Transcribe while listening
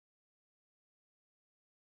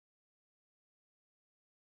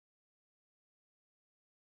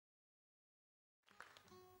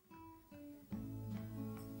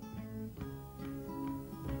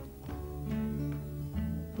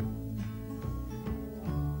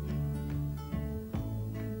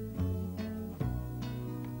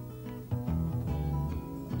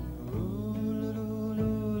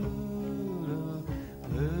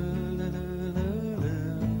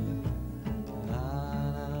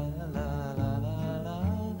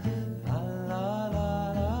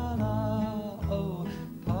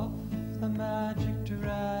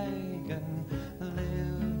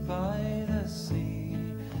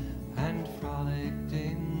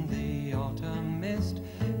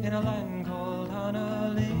in a land called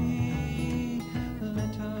Honolulu.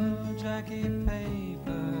 Little Jackie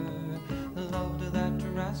Paper loved that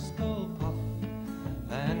rascal Puff,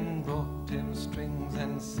 and brought him strings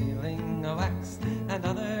and sealing wax and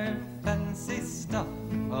other fancy stuff.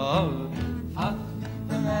 Oh, Puff,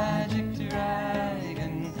 the magic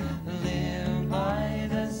dragon, lived by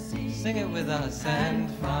the sea. Sing it with us.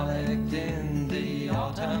 And frolicked in the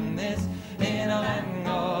autumn mist in a land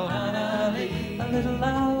called Honolulu. A little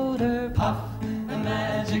louder. Puff, the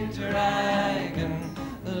magic dragon,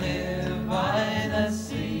 lived by the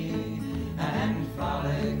sea, and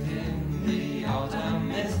frolicked in the autumn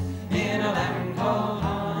mist in a land called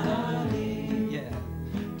Honolulu. Yeah,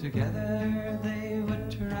 together they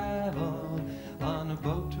would travel on a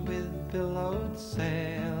boat with billowed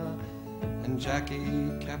sail, and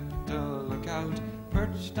Jackie kept a lookout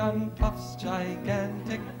perched on Puff's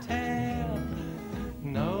gigantic tail.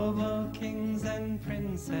 Noble kings and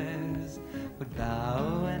princes would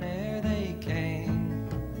bow whene'er they came.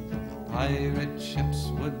 Pirate ships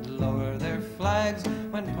would lower their flags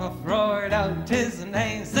when Puff roared out his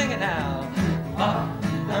name. Sing it now. Puff,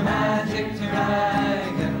 the magic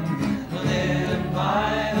dragon, lived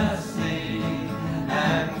by the sea,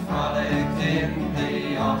 and frolicked in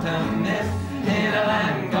the autumn mist in a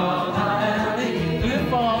land called Honolulu. Good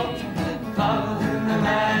fault. Puff, the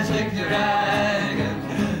magic dragon,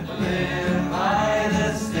 lived by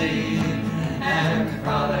the sea, and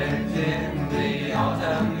frolicked in the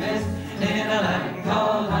autumn mist in a land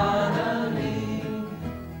called Honolulu.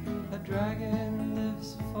 A dragon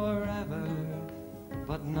lives forever,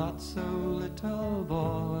 but not so little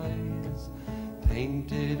boys.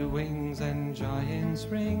 Painted wings and giant's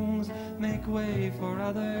rings make way for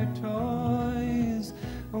other toys.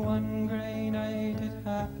 One gray night it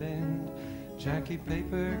happened, Jackie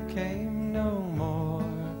Paper came no more,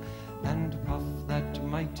 and Puff, that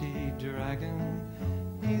mighty dragon,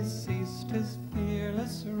 he ceased his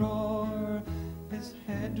fearless roar. His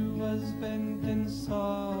head was bent in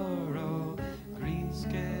sorrow, green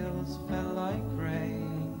scales fell like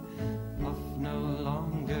rain. Puff no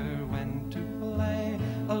longer went to play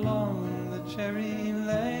along the cherry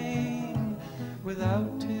lane.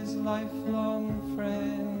 Without his lifelong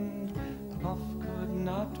friend, Puff could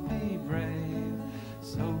not be brave.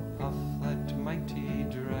 So Puff, that mighty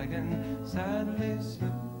dragon, sadly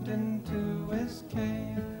slipped into his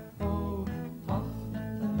cave. Oh, Puff,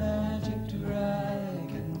 the magic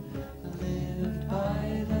dragon, lived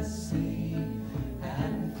by the sea,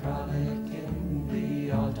 and frolicked in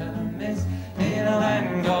the autumn mist in a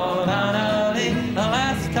land called Honolulu. The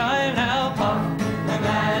last time now. Puff, the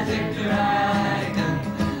magic dragon,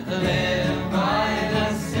 lived by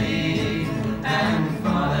the sea, and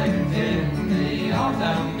frolicked in the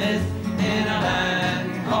autumn mist in a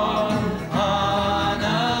land called Honolulu.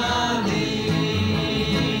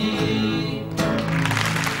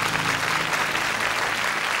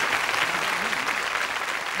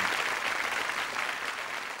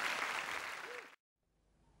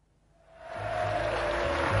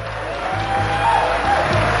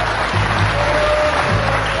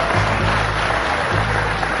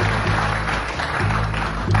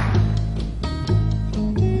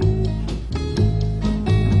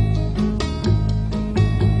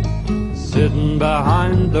 Sitting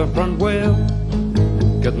behind the front wheel,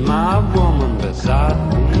 got my woman beside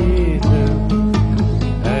me too.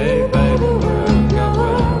 Hey baby, we're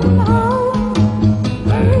going home.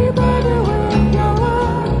 Hey baby, we're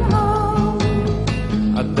going home.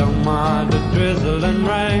 I don't mind the drizzling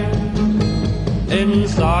rain,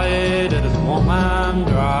 inside it is warm and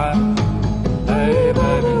dry. Hey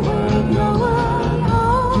baby, we're going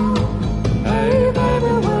home. Hey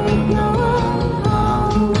baby, we're going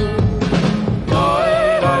home.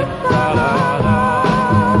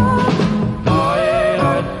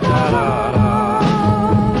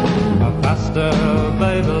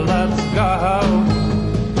 Baby, let's go,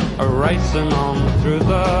 racing on through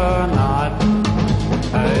the night.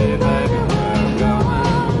 Hey baby, we're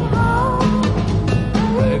going home.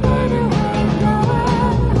 Hey baby, we're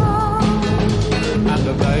going home.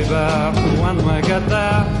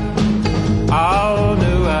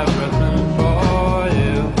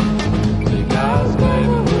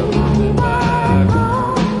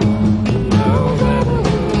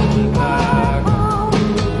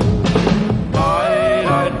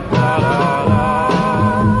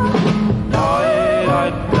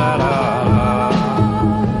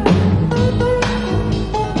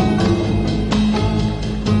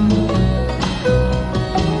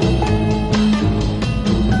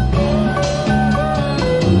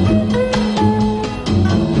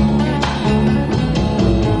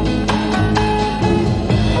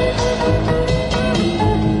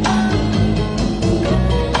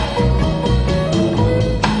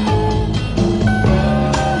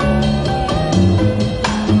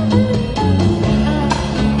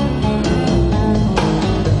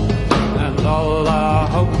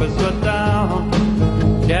 keepers were down.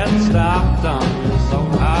 Get stopped on this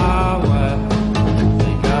old highway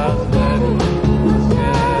because baby was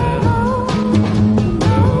scared.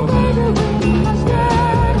 Oh, baby was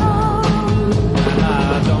scared. And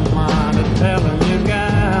I don't mind it telling you,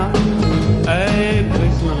 gal, a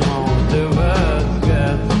policeman won't do us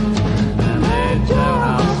good. And a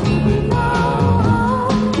jailhouse will be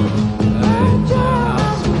loud. A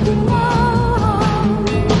jailhouse will be loud.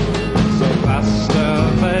 So faster,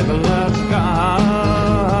 baby, let's go.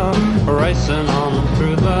 Racing on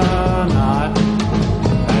through the night.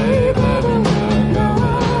 Hey, baby, we're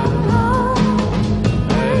going.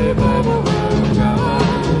 Hey, baby, we're going.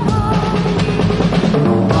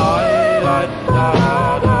 Da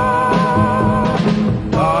da da.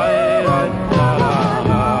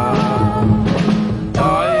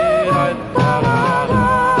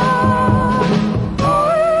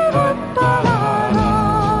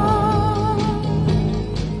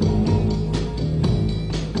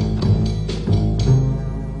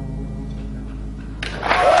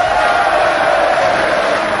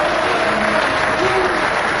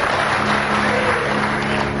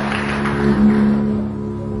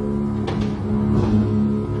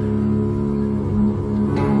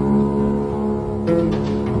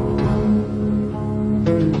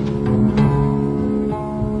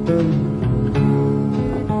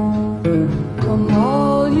 Come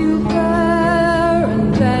all you fair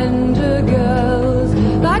and tender girls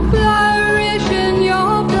that flourish in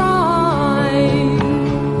your prime.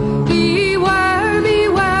 Beware,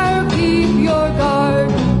 beware, keep your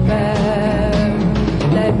garden fair.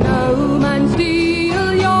 Let no man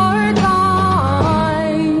steal your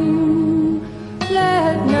time.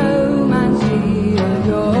 Let no man steal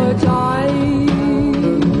your time.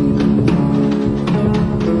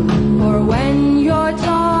 For when your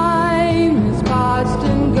time is past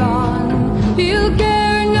and gone, he'll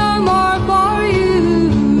care no more for you.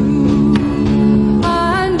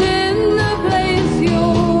 And in the place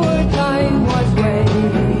your time was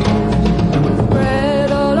wasted,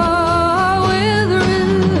 spread all over with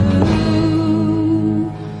rue.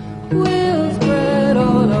 We'll spread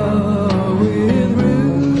all over with rue.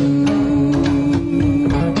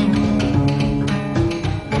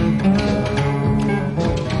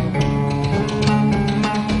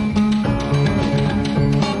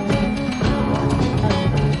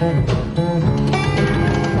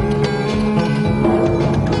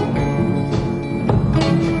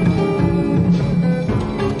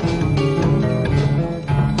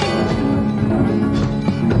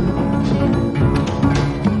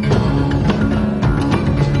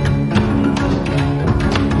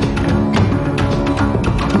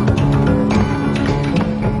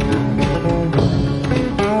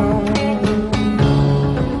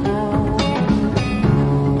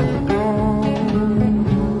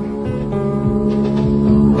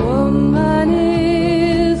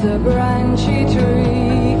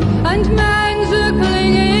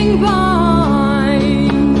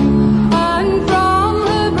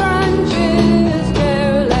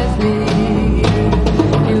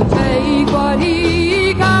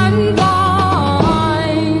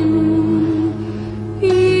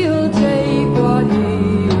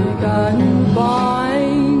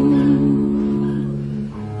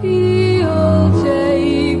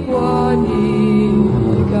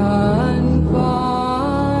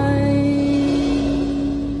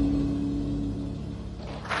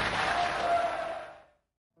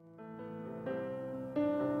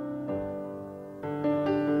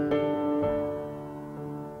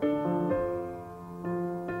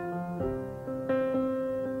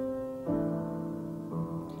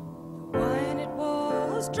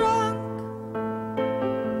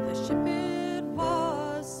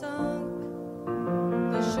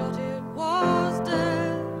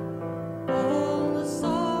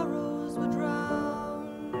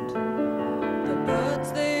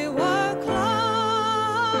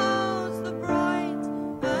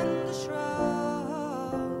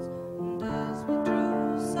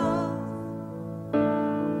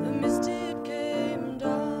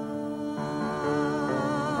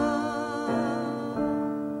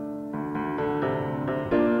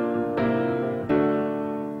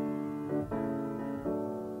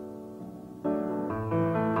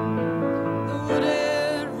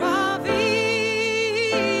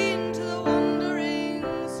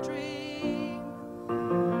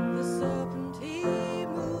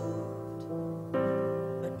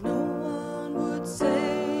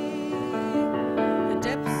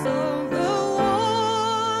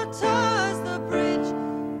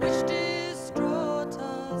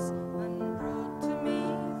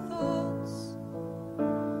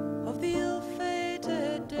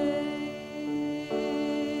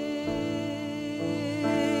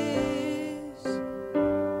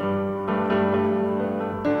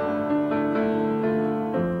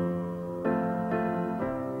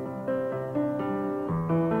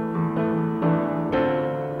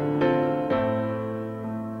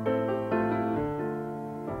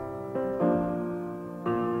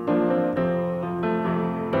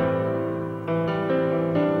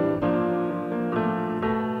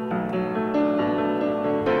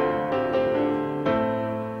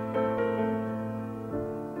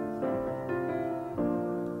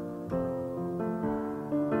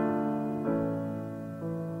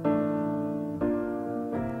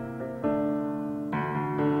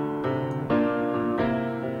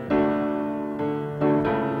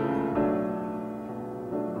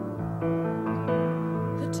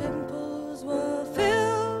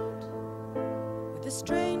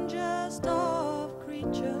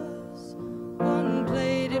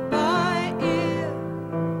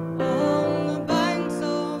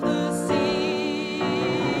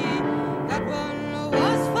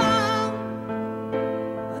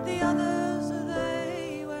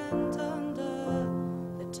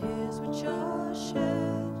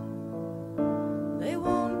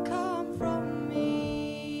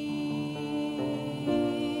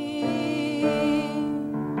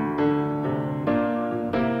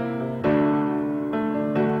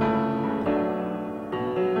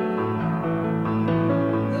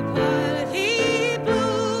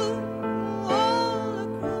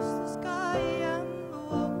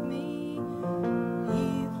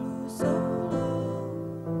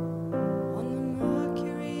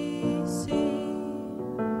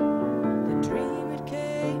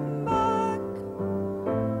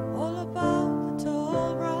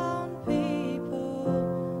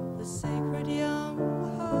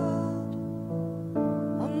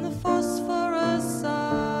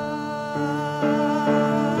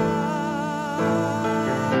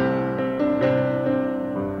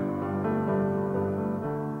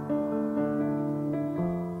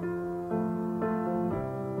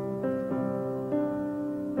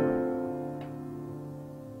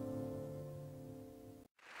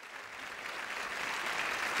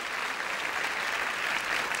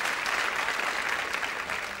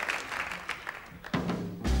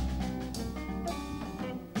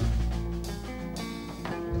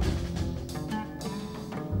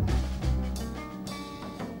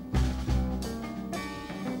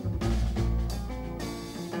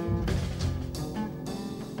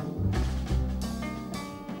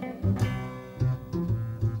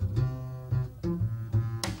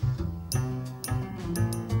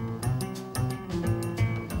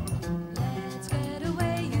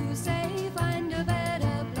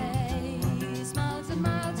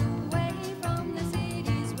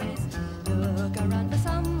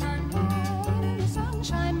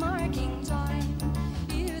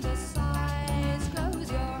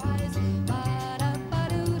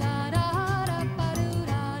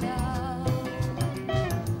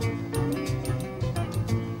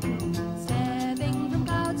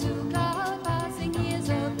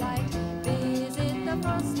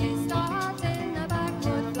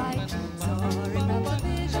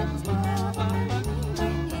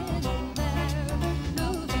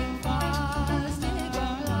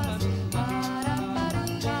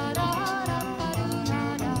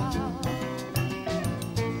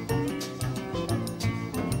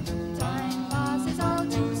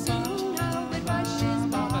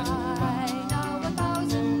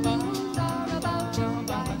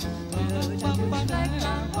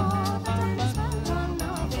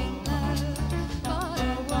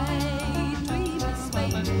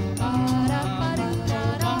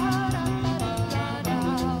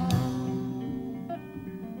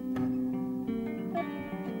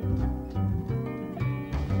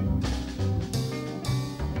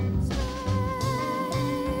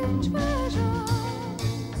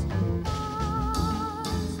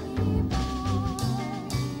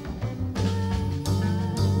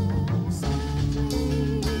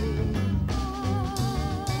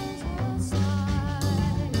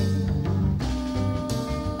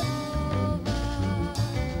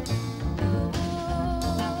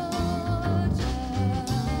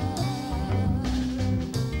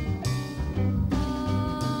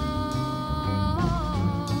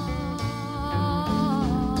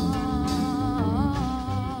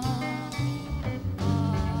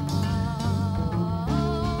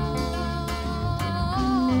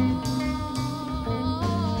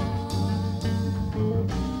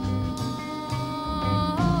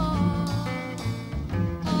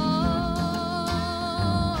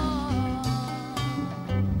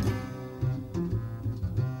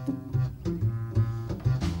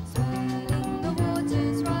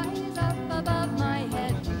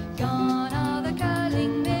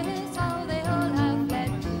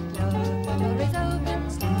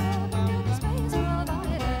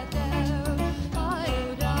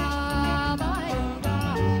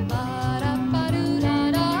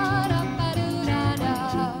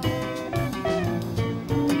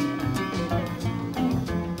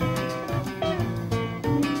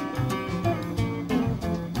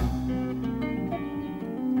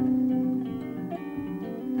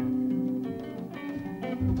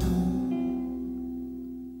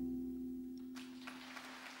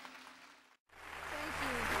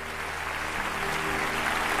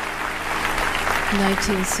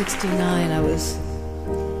 1969, I was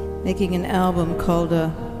making an album called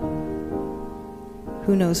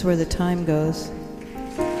Who Knows Where the Time Goes.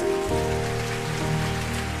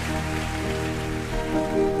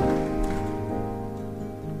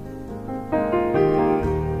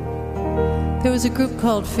 There was a group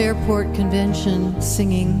called Fairport Convention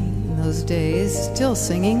singing in those days, still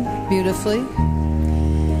singing beautifully.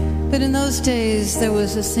 But in those days, there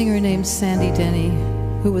was a singer named Sandy Denny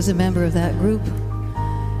who was a member of that group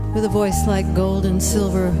with a voice like gold and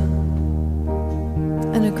silver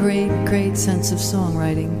and a great, great sense of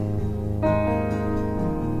songwriting.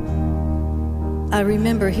 I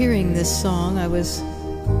remember hearing this song. I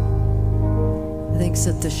think it's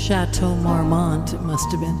at the Chateau Marmont, it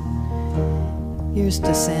must have been. Here's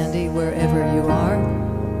to Sandy, wherever you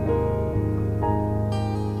are.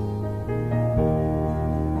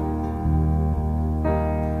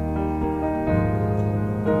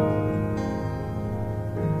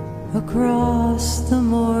 Across the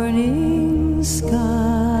morning sky,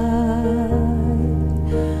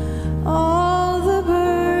 all the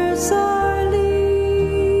birds are leaving.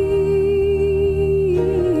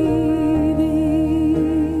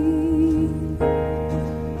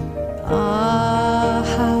 Ah,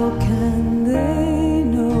 how can they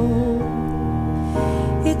know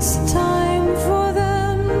it's time for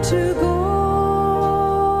them to go?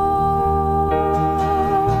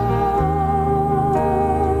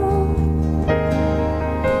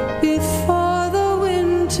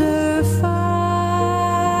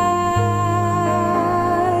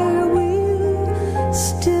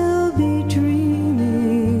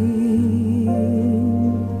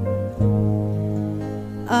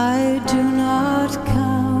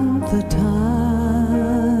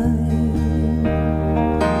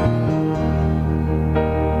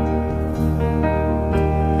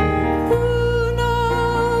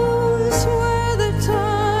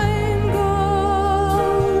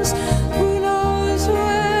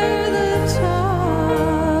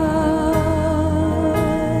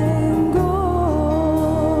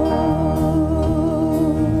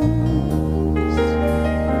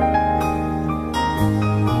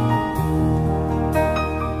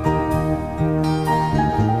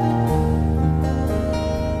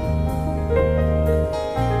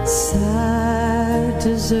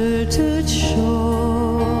 Deserted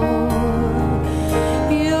shore,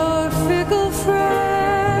 your fickle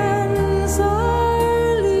friends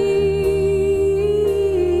are leaving.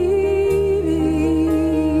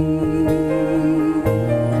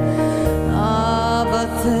 Ah, but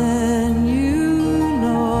then you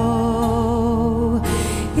know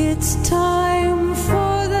it's time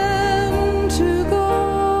for them to go.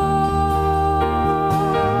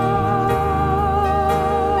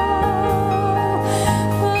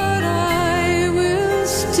 But I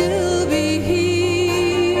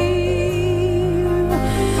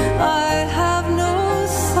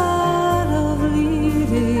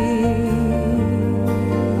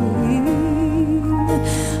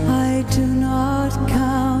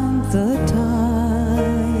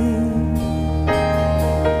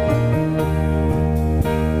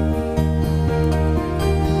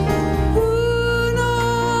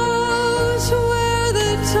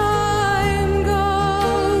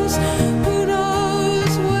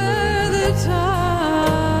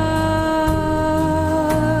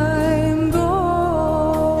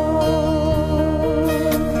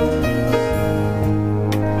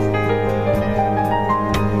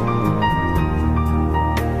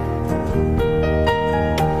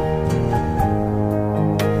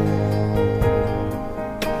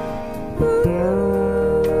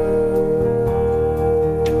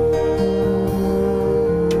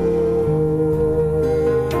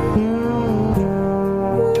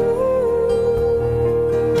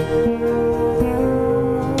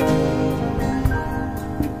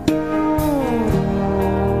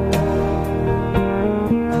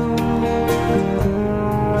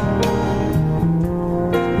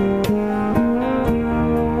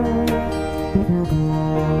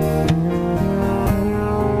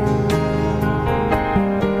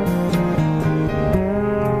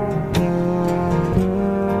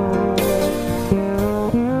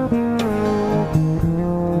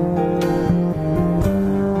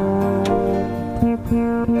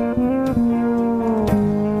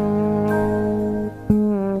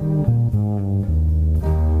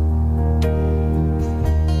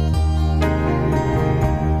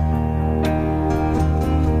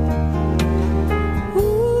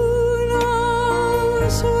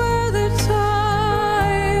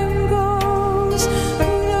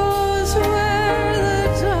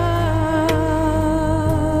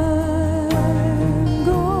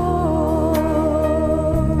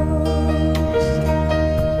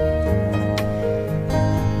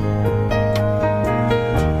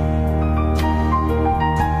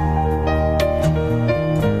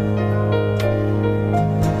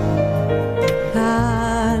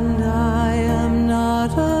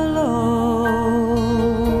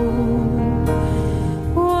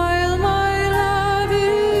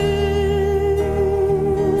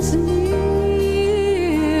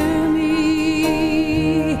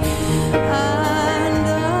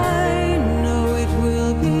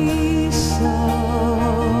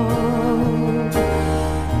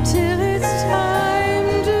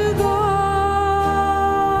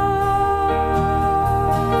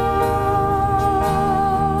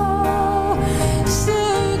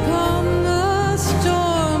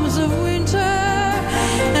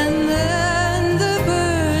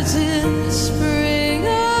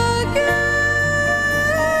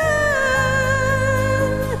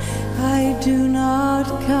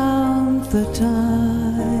the time.